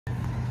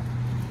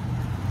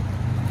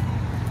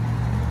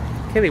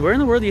Kaylee, where in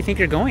the world do you think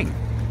you're going?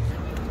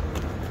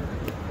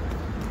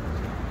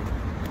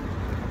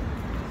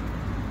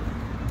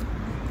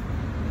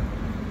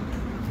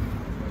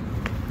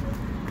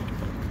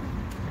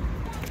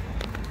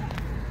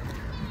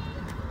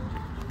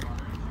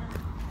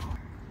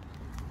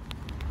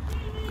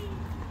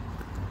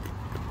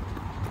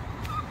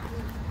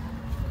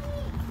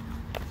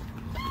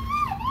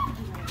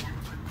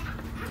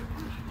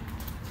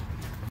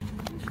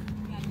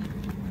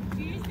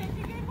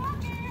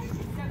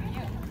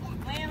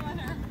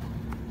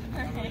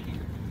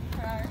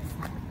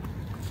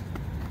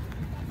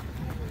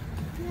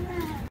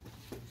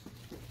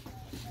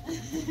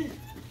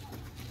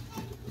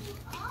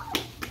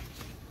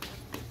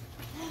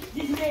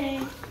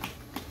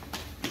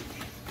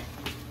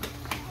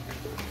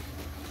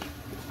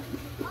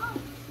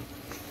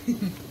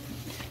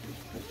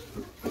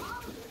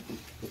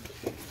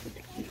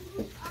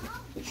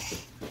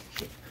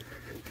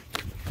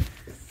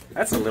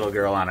 That's a little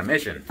girl on a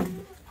mission.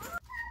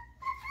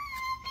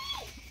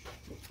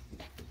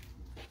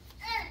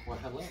 Well,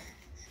 hello.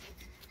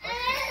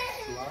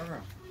 To our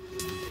room.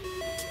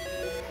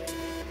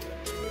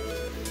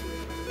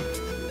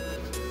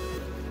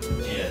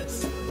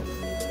 Yes.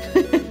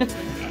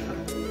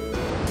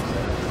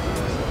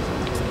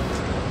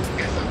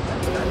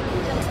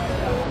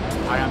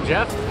 Hi, I'm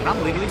Jeff, and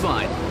I'm legally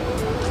blind.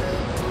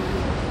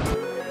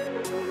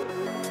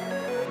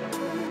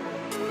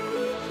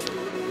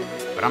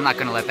 But I'm not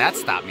gonna let that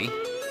stop me.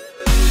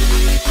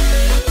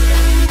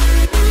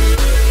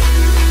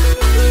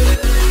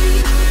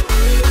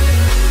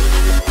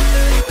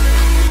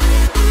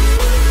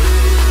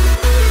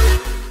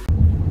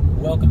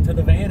 Welcome to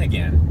the van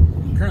again.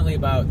 I'm currently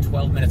about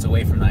 12 minutes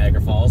away from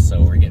Niagara Falls,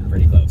 so we're getting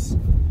pretty close.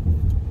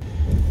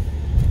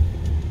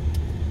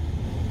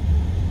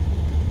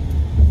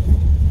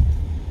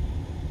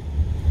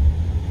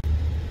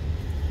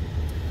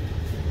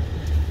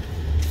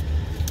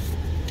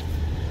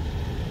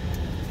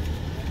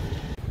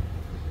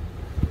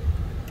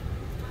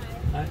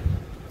 Hi.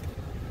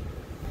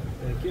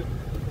 Thank you.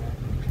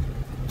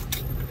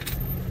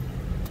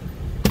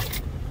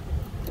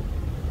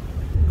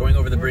 Going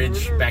over the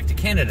bridge back to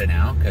Canada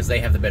now, because they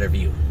have the better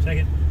view. Check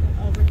it.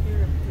 Over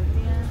here.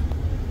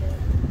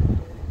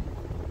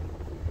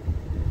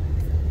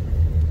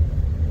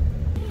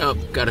 Oh,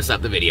 gotta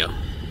stop the video.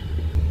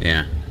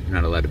 Yeah, you're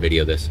not allowed to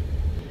video this.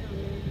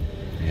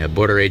 Yeah,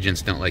 border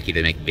agents don't like you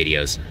to make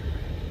videos.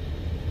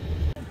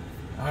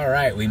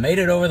 Alright, we made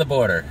it over the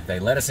border. They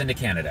let us into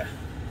Canada.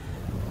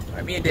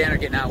 Alright, me and Dan are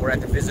getting out. We're at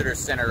the visitor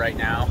center right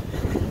now.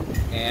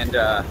 And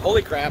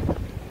holy crap,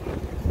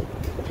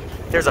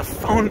 there's a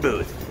phone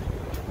booth.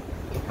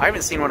 I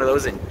haven't seen one of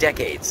those in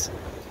decades.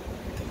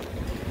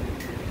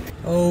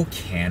 Oh,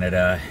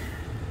 Canada.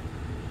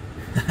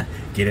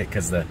 Get it?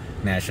 Because the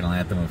national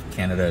anthem of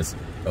Canada is,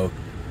 oh,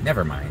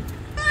 never mind.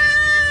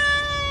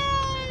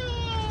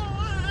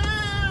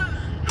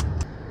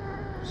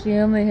 She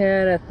only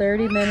had a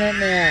 30-minute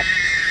nap.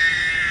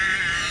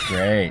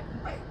 Great.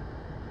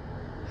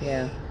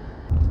 Yeah.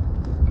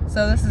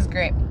 So this is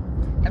great.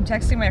 I'm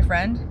texting my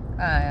friend,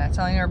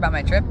 telling her about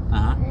my trip.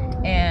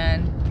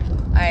 And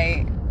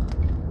I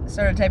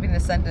started typing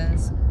this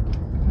sentence.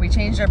 We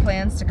changed our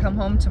plans to come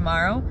home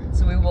tomorrow,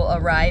 so we will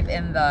arrive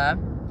in the,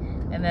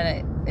 and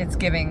then it's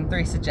giving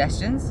 3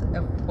 suggestions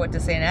of what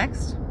to say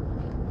next.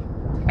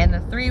 And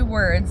the 3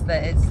 words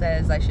that it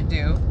says I should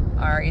do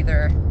are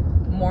either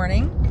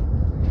morning,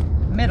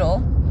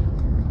 middle,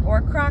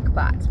 or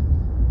crockpot.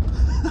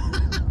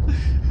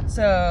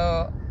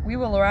 So we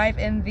will arrive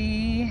in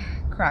the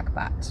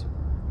crockpot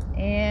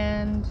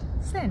and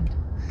send.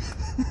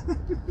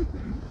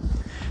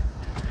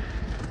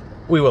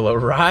 We will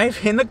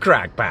arrive in the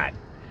crockpot.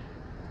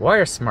 Why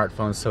are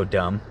smartphones so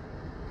dumb?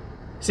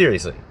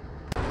 Seriously.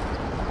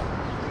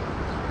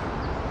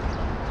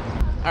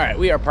 Alright,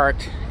 we are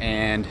parked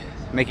and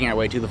making our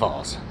way to the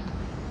falls.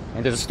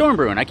 And there's a storm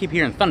brewing. I keep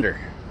hearing thunder.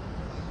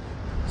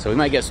 So we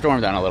might get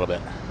stormed on a little bit.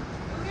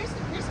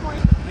 Here's more.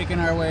 Making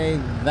our way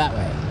that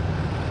way.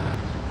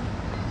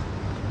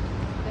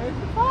 There's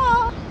the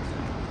fall.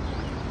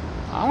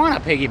 I want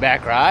a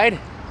piggyback ride.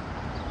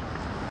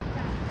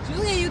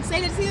 Julia, you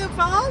excited to see the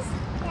falls?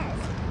 Yes.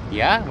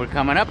 Yeah, we're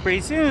coming up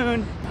pretty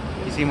soon.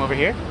 You see him over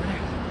here?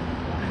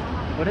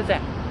 What is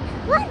that?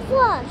 What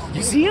was?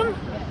 You see him?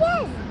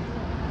 Yes.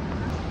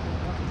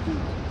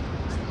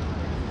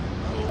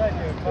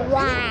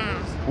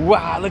 Wow.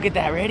 Wow, look at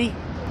that. Ready?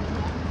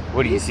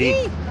 What do you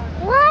see?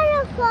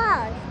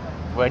 Waterfalls.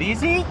 What do you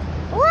see?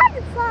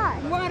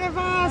 Waterfalls.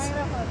 Waterfalls.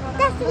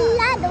 That's a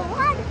lot of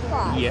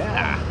waterfalls.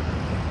 Yeah.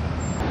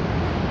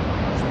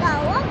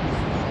 Flower.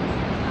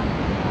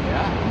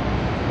 Yeah.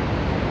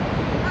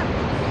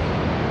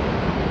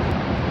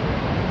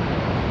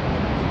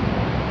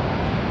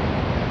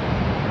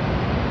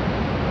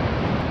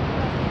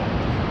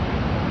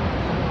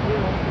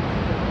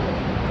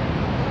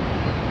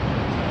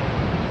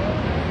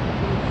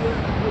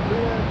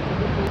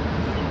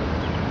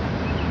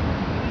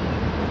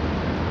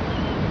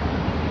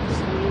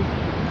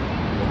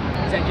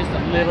 Is that just a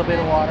little bit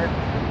of water?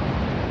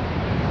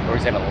 Or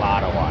is it a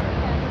lot of water?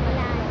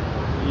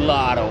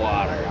 Lot of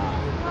water.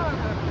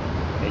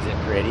 Is it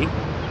pretty?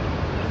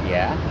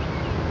 Yeah.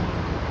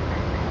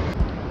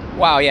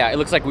 Wow, yeah, it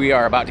looks like we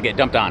are about to get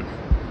dumped on.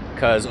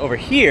 Because over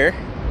here,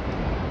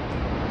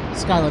 the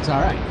sky looks all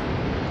right.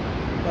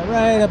 But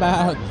right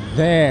about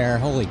there,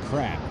 holy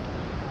crap.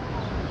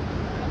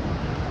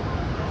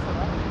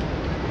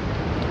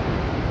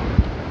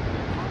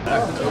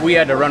 We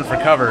had to run for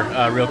cover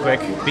real quick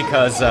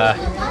because, yeah.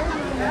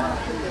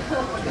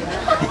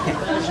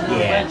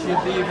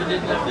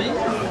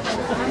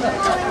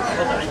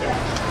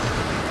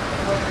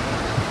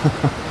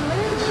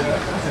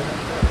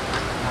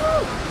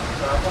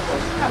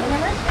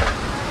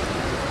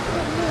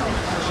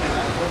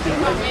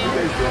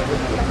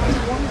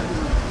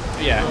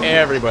 Yeah,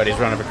 everybody's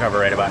running for cover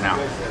right about now.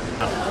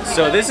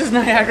 So this is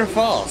Niagara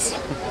Falls.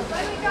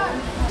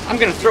 I'm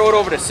gonna throw it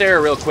over to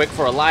Sarah real quick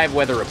for a live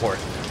weather report.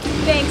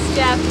 Thanks,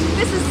 Jeff.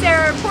 This is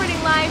Sarah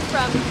reporting live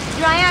from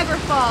Niagara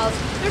Falls.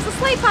 There's a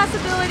slight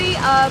possibility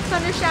of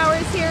thunder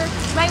showers here.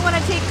 You might want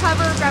to take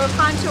cover, grab a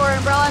poncho or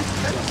umbrella.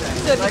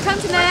 So if you come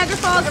to Niagara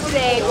Falls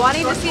today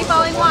wanting to see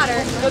falling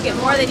water, you'll get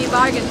more than you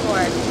bargained for.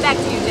 Back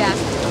to you, Jeff.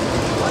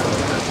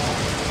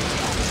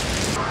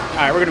 All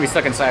right, we're gonna be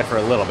stuck inside for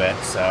a little bit,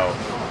 so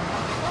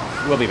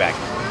we'll be back.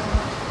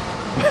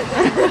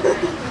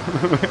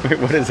 Wait,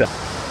 what is that?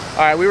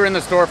 All right, we were in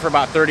the store for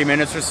about 30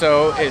 minutes or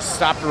so. It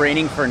stopped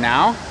raining for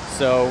now,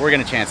 so we're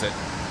gonna chance it.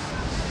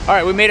 All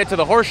right, we made it to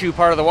the horseshoe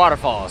part of the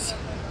waterfalls.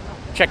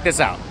 Check this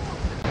out.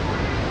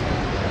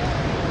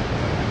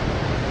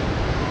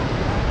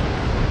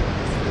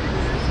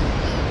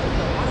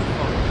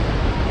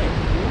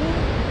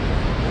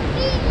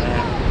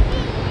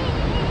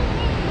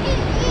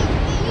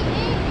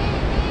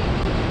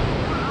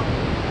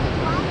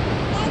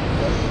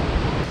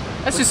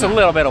 That's just a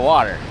little bit of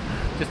water.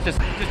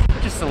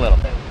 Just a little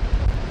bit.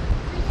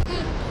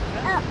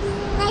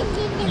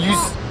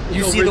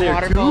 You see the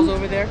waterfalls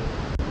over there?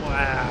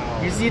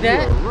 Wow. You see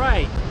that? You were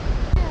right.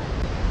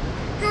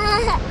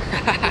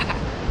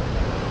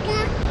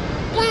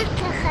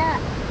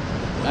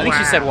 I think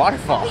she said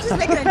waterfall. She's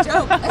making a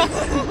joke.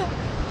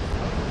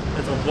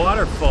 It's a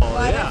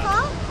waterfall, yeah.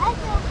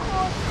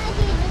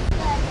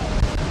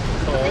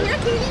 Cold.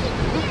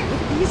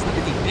 These look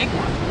at these big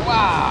ones.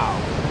 Wow.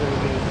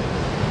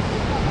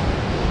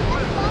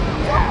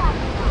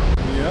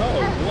 Yo,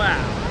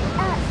 wow.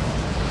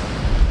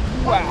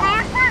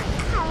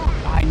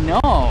 I know.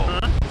 Huh?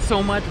 So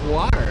much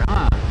water,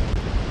 huh?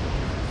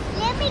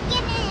 Let me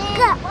get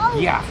in a boat.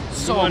 Yeah, You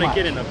so want to much.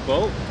 get in a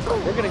boat?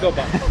 We're going to go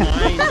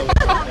behind the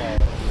waterfall.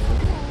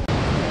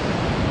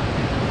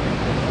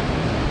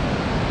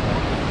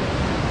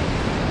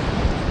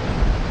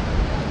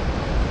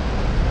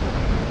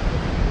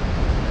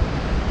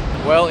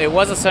 Well, it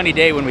was a sunny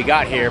day when we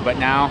got here, but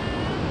now,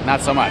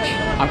 not so much.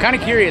 I'm kind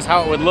of curious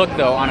how it would look,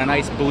 though, on a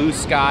nice blue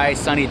sky,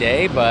 sunny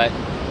day, but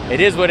it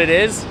is what it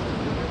is.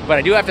 But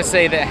I do have to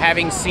say that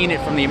having seen it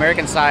from the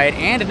American side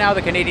and now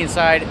the Canadian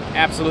side,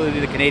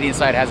 absolutely the Canadian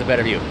side has a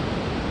better view.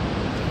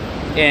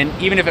 And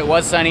even if it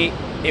was sunny,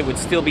 it would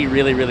still be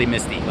really, really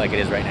misty like it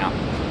is right now.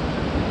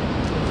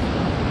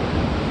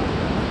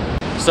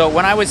 So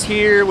when I was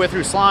here with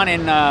Ruslan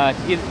in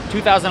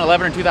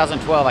 2011 or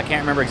 2012, I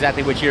can't remember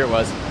exactly which year it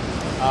was,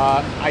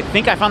 I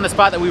think I found the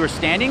spot that we were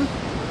standing.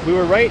 We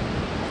were right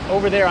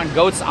over there on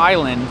Goat's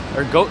Island,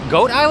 or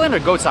Goat Island or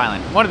Goat's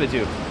Island, one of the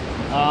two.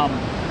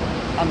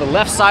 On the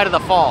left side of the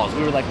falls.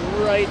 We were like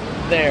right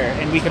there,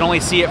 and we could only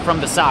see it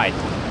from the side.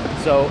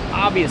 So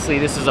obviously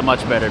this is a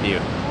much better view.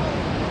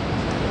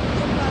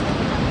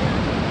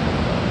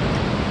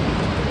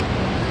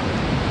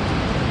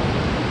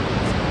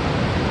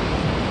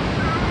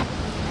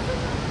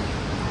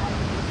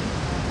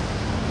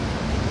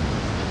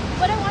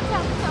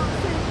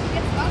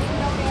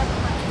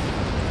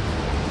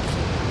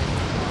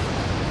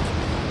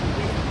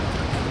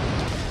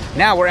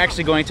 Now we're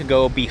actually going to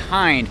go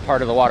behind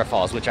part of the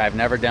waterfalls, which I've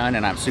never done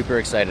and I'm super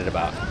excited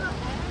about.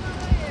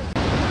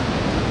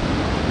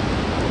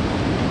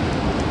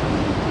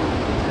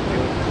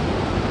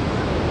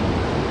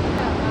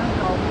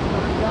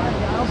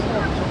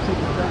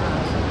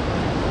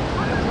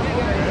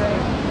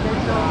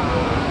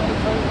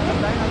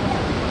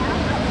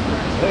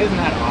 Isn't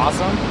that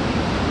awesome?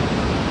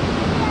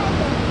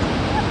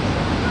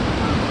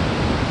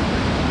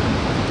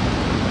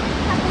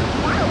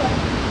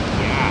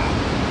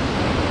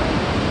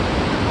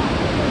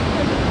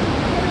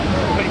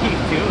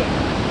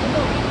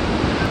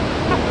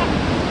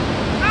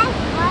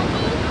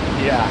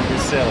 Yeah, you're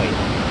silly.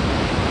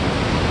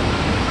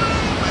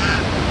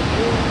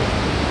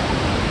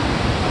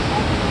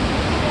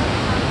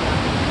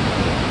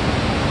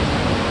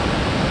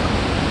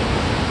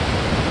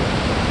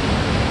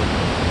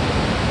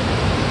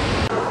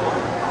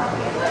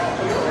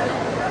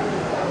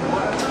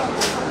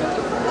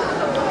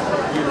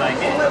 You like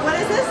it? What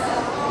is this?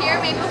 Pure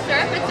maple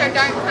syrup. It's our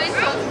dark kind, so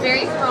it's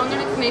very strong in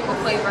its maple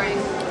flavoring.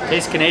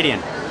 Tastes Canadian.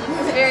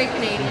 It's very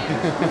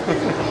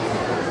Canadian.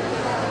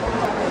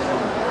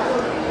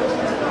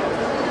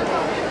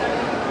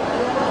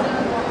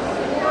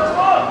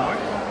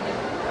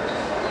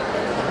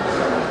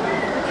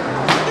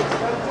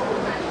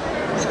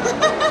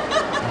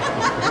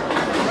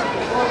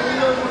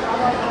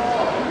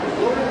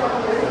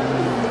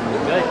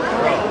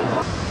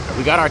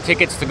 We got our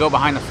tickets to go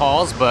behind the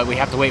falls, but we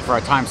have to wait for our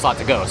time slot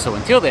to go. So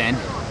until then,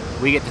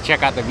 we get to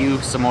check out the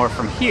view some more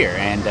from here,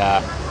 and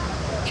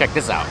check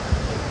this out.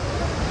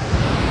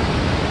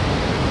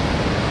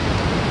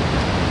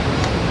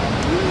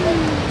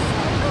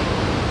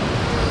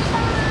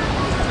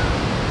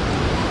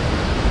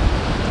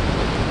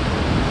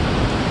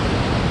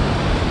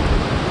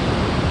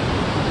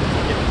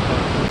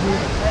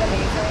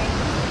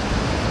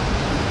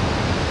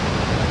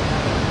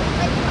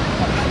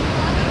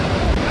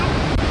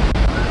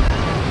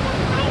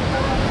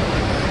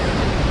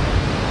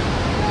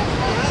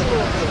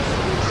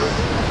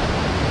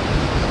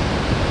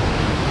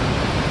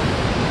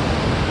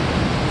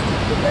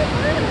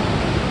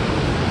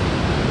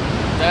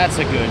 That's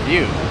a good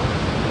view.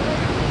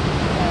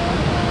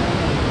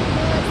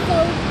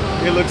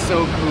 It looks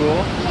so cool.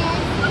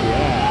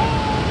 Yeah.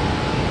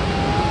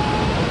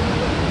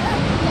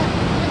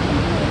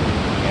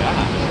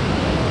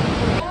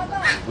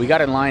 We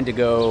got in line to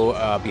go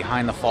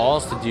behind the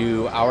falls to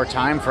do our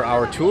time for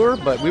our tour,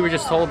 but we were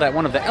just told that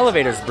one of the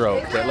elevators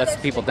broke that lets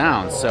people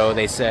down. So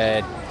they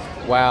said,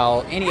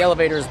 while any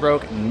elevator is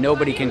broke,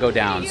 nobody can go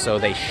down. So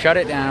they shut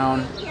it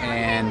down,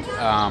 and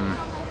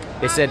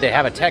they said they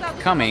have a tech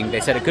coming.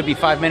 They said it could be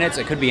 5 minutes,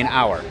 it could be an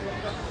hour.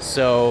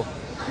 So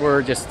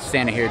we're just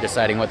standing here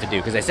deciding what to do,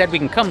 because they said we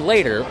can come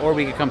later or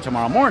we could come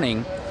tomorrow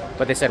morning,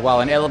 but they said while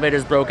an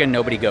elevator's broken,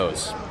 nobody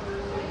goes.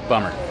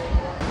 Bummer.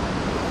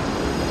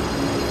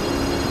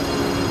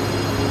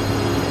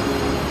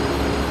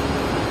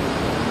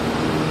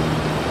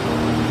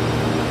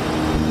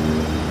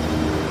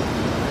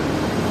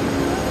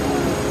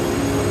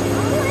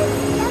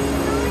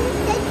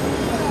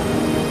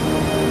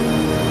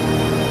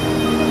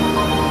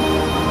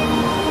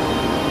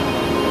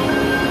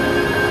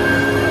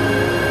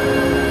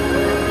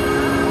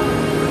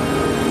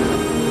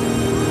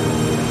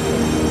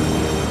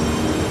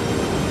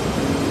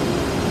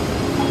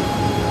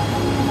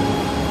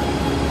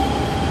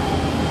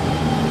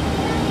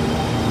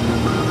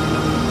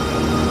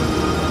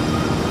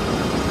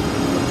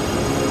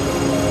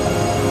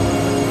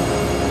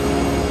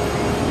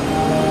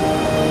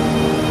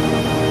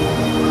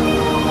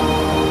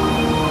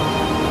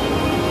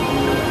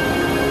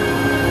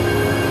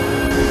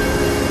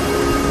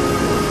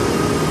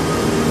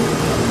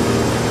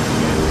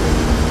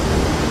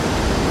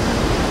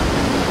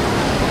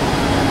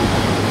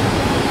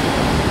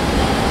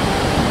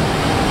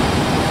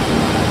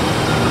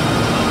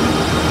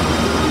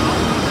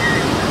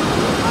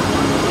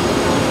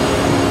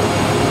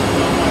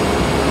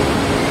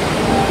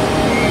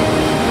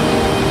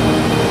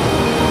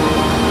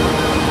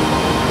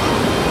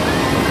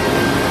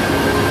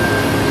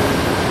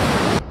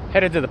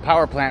 Headed to the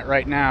power plant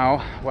right now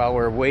while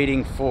we're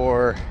waiting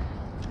for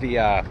the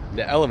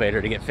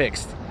elevator to get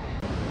fixed.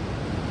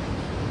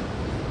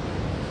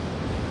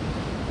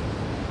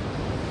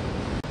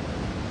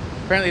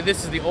 Apparently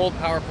this is the old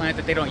power plant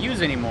that they don't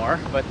use anymore,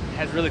 but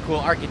has really cool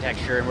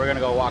architecture, and we're gonna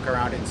go walk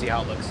around it and see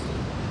how it looks.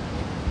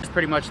 It's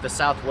pretty much the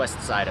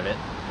southwest side of it.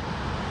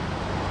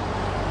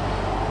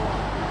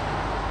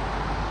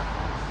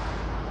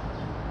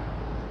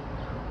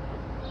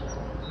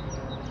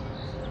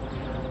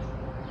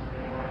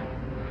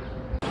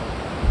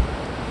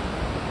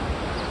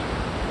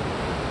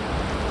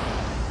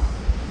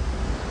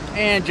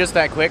 And just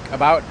that quick,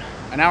 about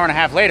an hour and a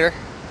half later,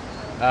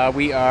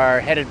 we are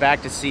headed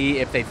back to see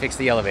if they fixed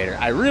the elevator.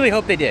 I really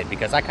hope they did,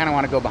 because I kind of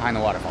want to go behind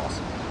the waterfalls.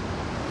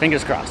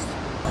 Fingers crossed.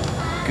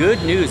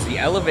 Good news, the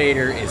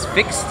elevator is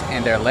fixed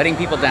and they're letting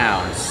people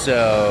down.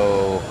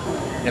 So,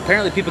 and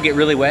apparently people get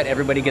really wet,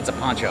 everybody gets a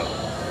poncho.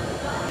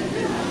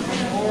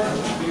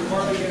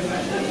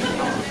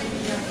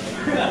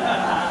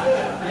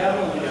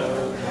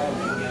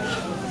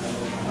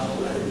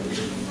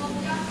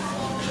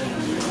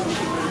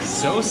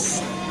 So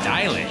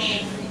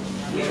stylish.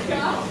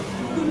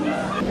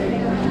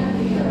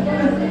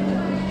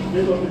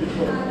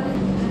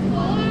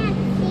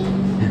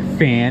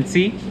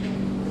 Fancy?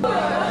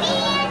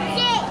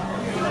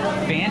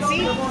 Fancy?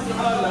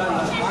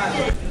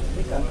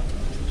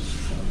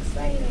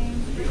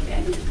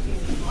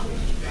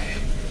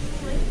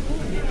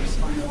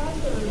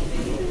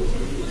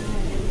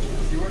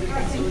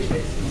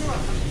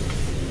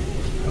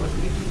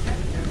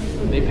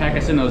 They pack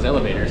us in those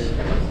elevators.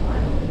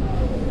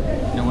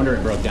 No wonder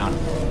it broke down.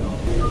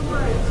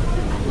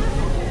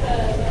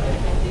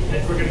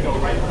 We're gonna go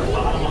right to the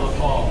bottom of the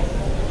fall.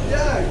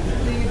 Yeah,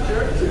 you're being a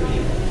jerk to me.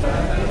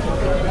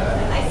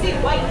 I see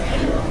white.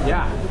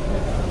 Yeah.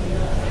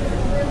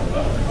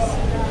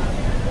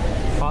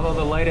 Follow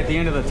the light at the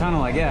end of the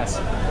tunnel, I guess.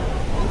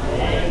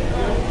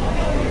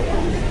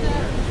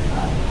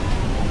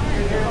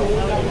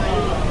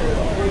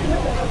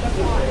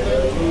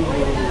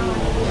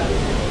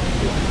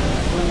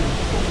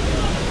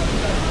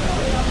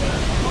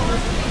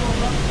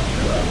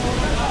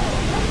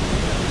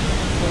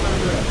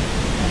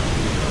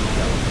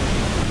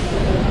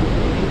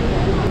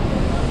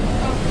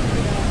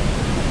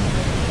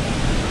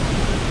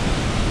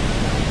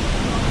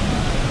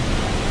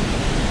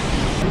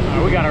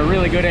 Right, we got a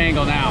really good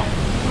angle now.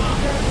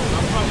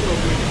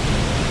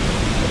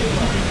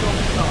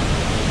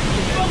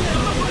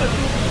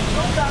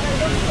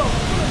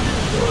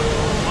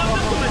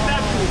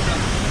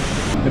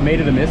 The Maid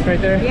of the Mist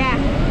right there? Yeah.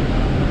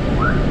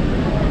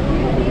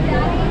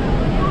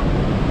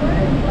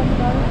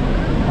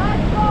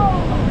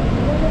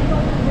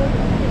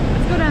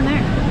 Let's go down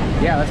there.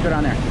 Yeah, let's go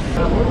down there.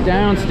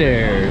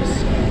 Downstairs.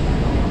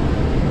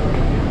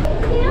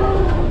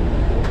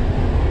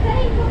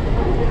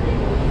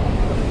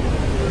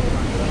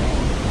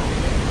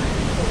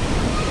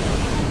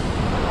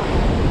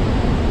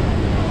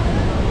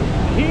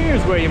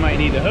 Here's where you might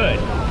need the hood.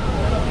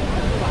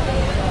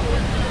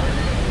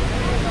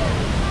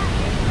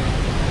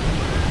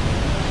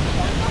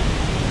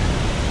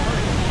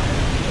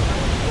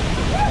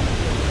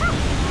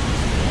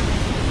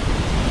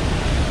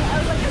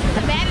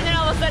 Bad, and then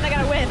all of a sudden I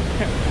got a win.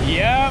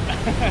 Yep.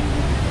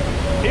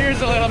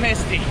 Here's a little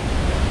misty.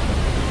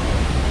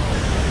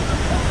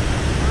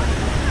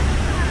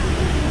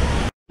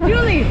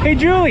 Julie! Hey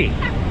Julie,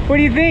 what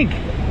do you think?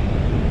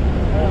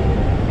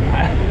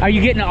 Are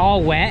you getting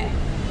all wet?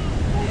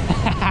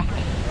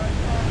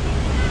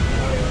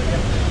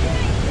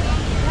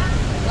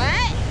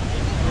 What?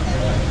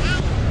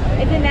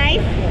 Is it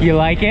nice? You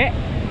like it?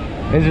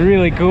 It's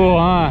really cool,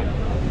 huh?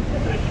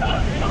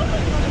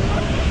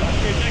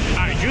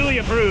 Alright, Julie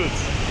approves.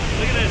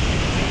 Look at this.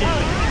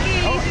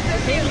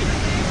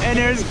 And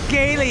there's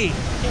Kaylee.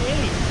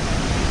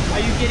 Are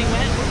you getting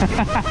wet?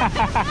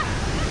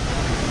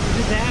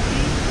 Just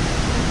happy?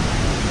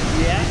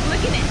 Yeah.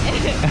 Look at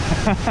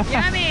it.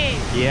 Yummy.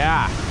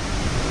 Yeah.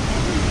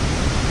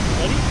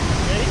 Ready?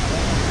 Ready?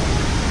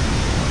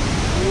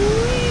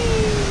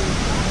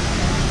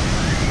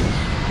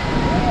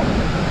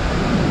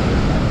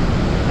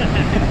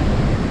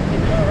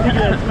 Look at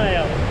that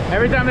smile.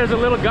 Every time there's a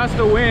little gust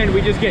of wind,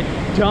 we just get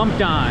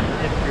dumped on.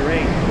 It's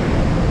great.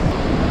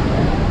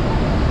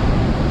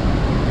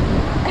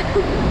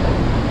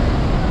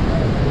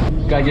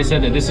 Guy just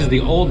said that this is the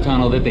old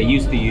tunnel that they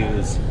used to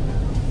use.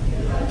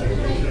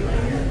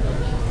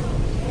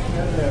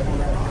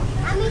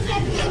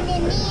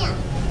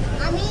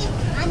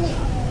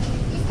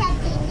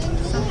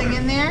 Something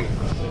in there?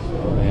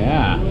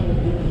 Yeah.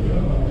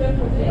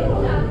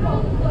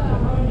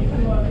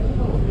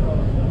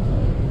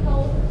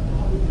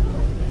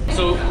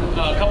 So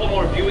a couple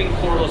more viewing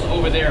portals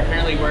over there,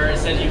 apparently, where it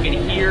says you can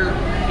hear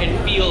and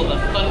feel the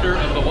thunder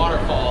of the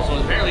waterfall. So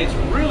apparently it's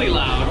really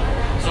loud.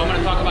 So I'm going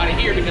to talk about it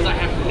here because I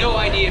have no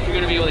idea if you're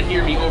going to be able to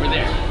hear me over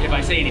there if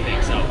I say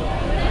anything. So.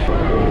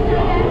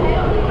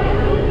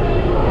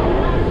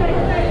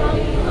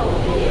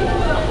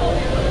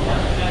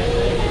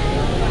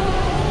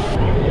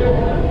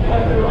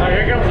 Alright,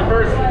 here comes the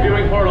first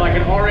viewing portal. I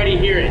can already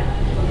hear it.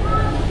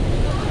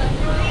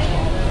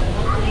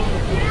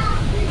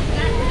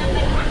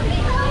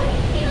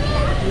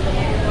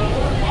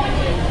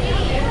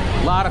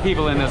 A lot of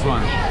people in this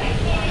one.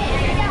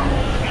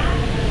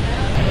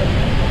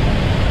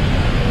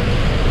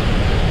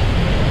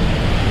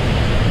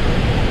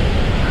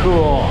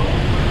 Cool.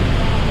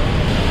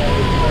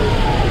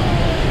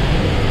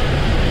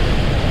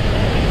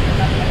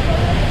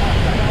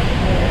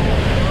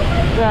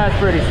 That's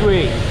pretty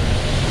sweet.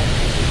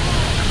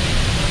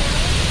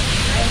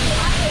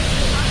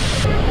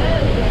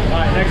 All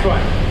right, next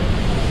one.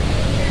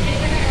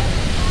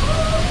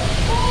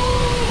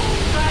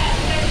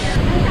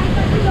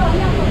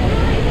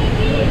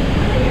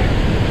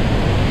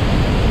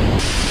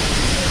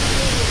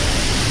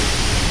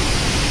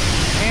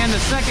 And the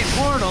second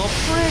portal,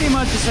 pretty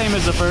much the same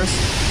as the first.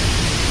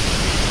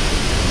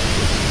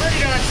 Pretty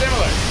darn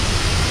similar.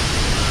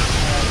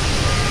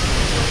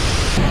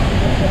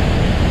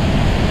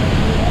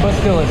 But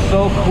still, it's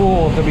so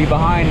cool to be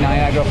behind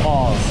Niagara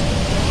Falls.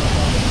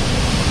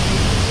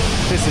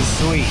 This is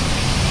sweet.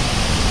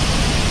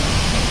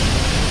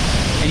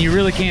 And you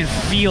really can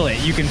feel it.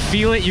 You can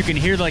feel it, you can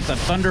hear like the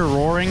thunder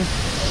roaring.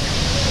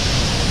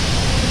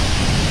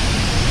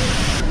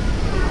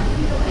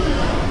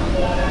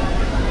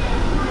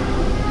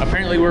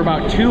 Apparently we're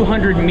about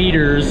 200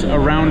 meters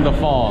around the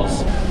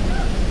falls.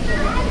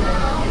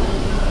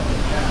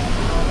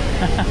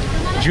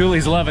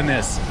 Julie's loving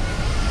this.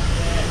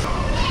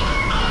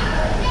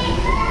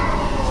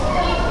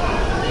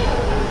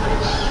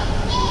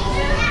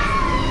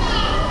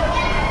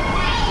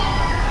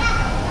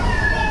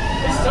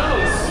 This tunnel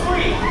is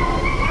sweet.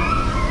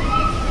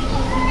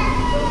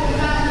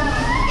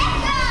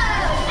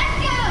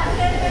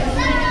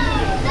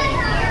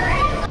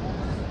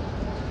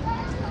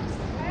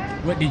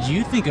 What did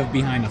you think of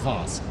behind the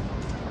falls?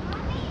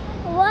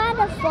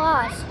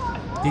 Waterfalls.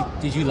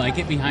 Did you like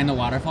it behind the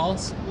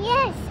waterfalls?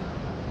 Yes.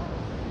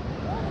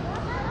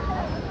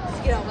 Did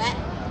you get all wet?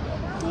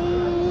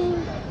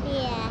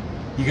 Yeah.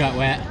 You got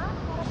wet?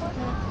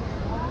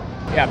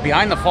 Yeah,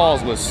 behind the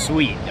falls was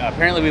sweet.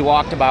 Apparently we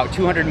walked about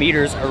 200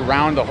 meters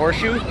around the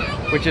horseshoe,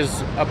 which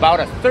is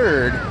about a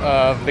third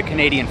of the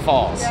Canadian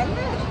Falls.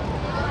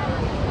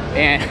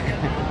 And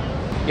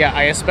Yeah,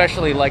 I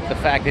especially like the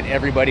fact that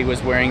everybody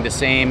was wearing the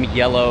same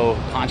yellow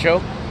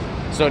poncho.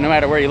 So no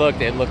matter where you looked,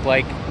 it looked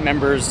like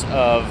members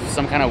of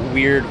some kind of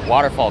weird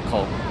waterfall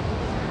cult.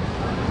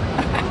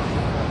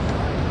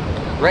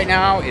 Right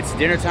now, it's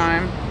dinner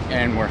time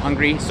and we're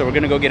hungry, so we're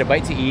gonna go get a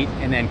bite to eat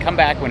and then come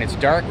back when it's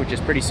dark, which is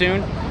pretty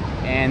soon,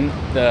 and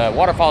the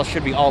waterfall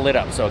should be all lit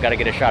up, so I gotta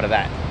get a shot of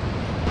that.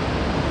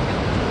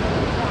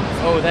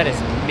 Oh, that is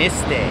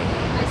misty.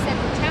 I said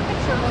the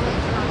temperature will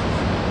increase.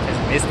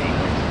 It's misty.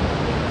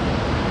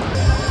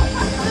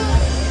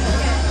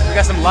 We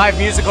got some live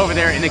music over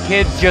there and the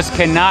kids just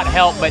cannot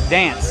help but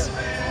dance.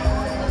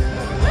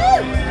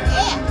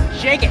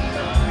 Shake it.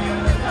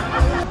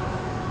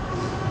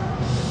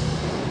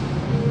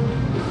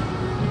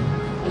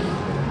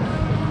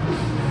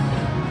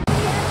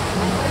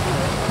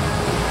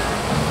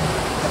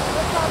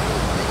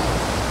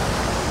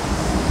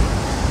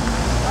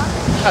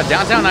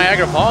 Downtown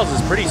Niagara Falls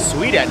is pretty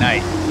sweet at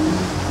night.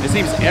 It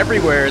seems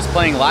everywhere is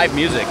playing live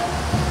music.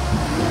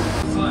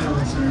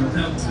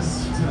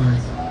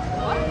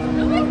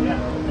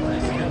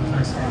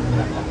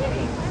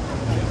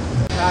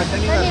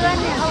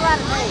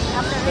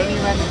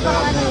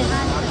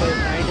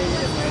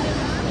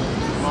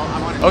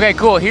 Okay,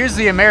 cool. Here's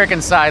the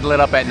American side lit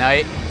up at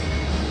night.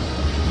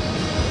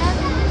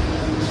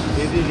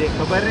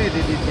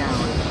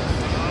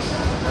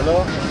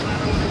 Hello?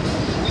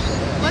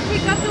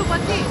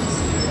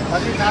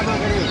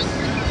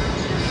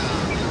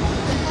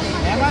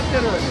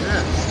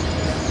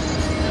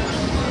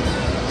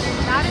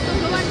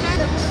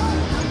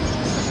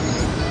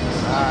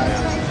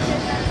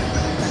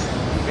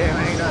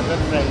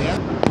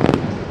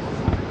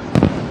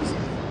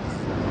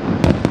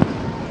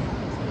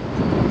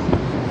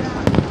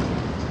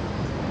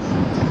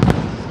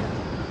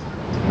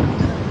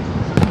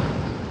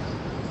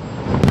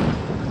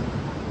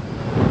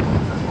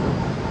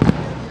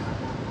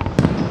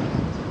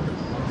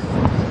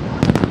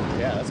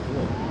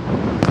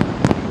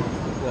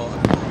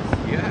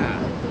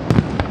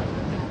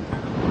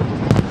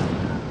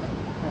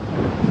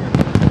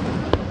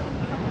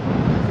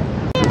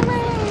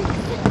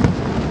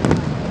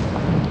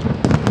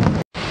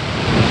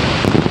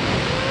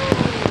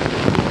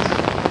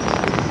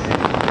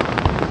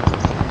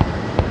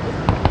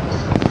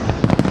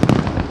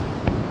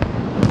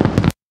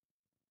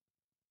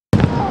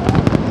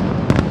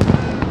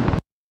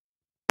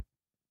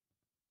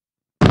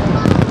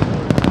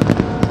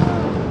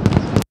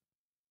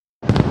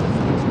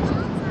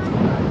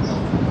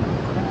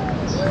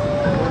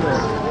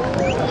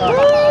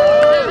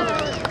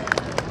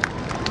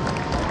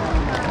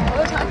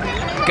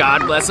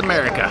 God bless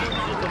America,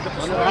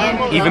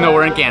 even though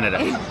we're in Canada.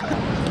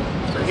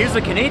 So here's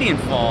the Canadian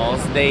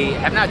Falls. They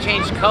have not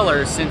changed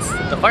colors since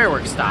the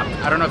fireworks stopped.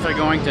 I don't know if they're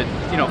going to,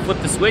 you know, flip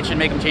the switch and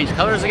make them change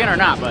colors again or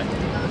not, but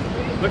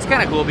looks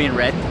kind of cool being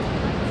red.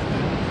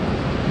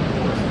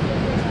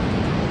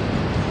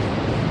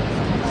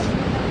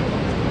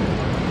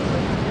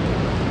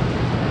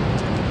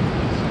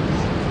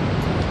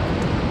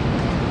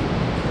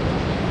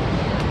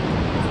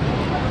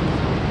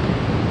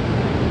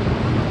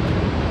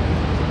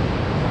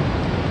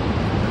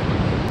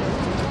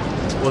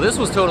 Well, this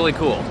was totally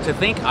cool. To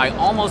think I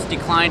almost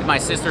declined my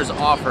sister's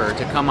offer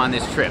to come on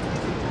this trip.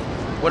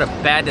 What a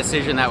bad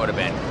decision that would have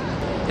been.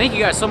 Thank you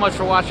guys so much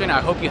for watching.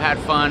 I hope you had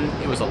fun.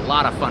 It was a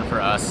lot of fun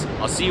for us.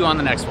 I'll see you on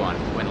the next one.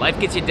 When life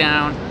gets you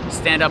down,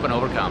 stand up and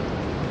overcome.